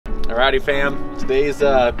Alrighty fam, today's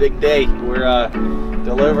a big day. We're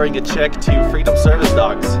delivering a check to Freedom Service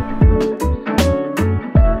Dogs.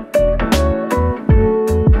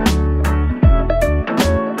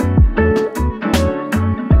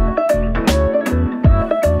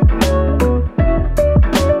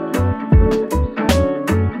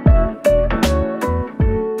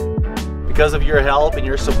 Because of your help and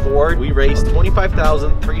your support, we raised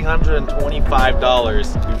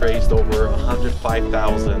 $25,325. We've raised over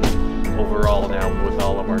 $105,000 overall now with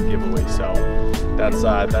all of our giveaways. So that's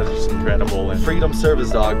just incredible. And Freedom Service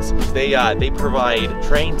Dogs, they provide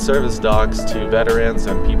trained service dogs to veterans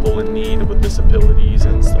and people in need with disabilities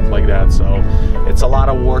and stuff like that. So it's a lot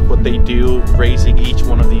of work what they do. Raising each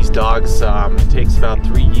one of these dogs, it takes about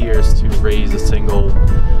 3 years to raise a single,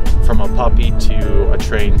 from a puppy to a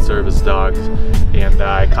trained service dog, and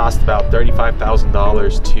it cost about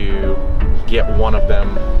 $35,000 to get one of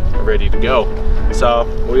them ready to go. So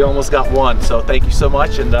we almost got one, so thank you so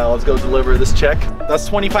much, and let's go deliver this check. That's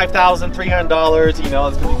 $25,300, you know,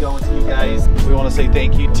 it's gonna be going to you guys. We want to say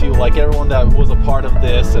thank you to like everyone that was a part of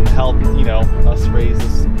this and helped, you know, us raise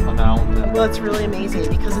this amount. Well, it's really amazing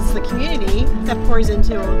because it's the community that pours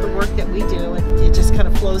into the work that we do, and it just kind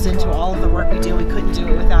of flows into all of the work we do. We couldn't do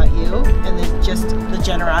it without you, and then just the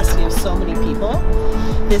generosity of so many people.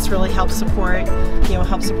 This really helps support, you know,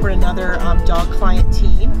 another dog client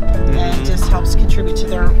team, and just helps contribute to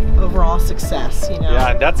their overall success. You know.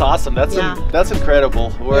 Yeah, that's awesome. That's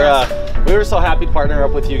incredible. We were so happy to partner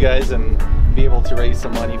up with you guys and be able to raise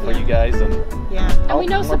some money for you guys, and and we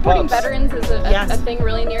know supporting veterans is a thing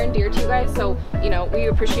really near and dear to you guys, so you know, we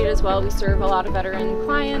appreciate it as well. We serve a lot of veteran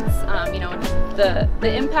clients. You know,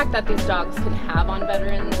 the impact that these dogs can have on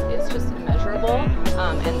veterans is just immeasurable,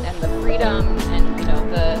 and the freedom and, you know,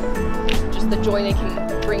 just the joy they can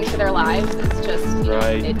bring to their lives, it's just, you know,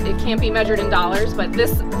 it can't be measured in dollars, but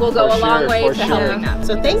this will go a long way to helping them.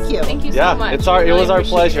 So thank you. Thank you so much. It was our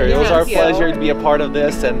pleasure. It was our pleasure to be a part of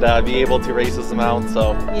this and be able to raise this amount.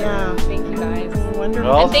 So thank you guys.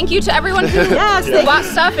 Wonderful. Well, and thank you to everyone who bought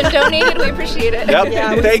stuff and donated. We appreciate it.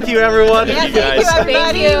 Thank you everyone. Thank you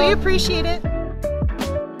everybody. We appreciate it.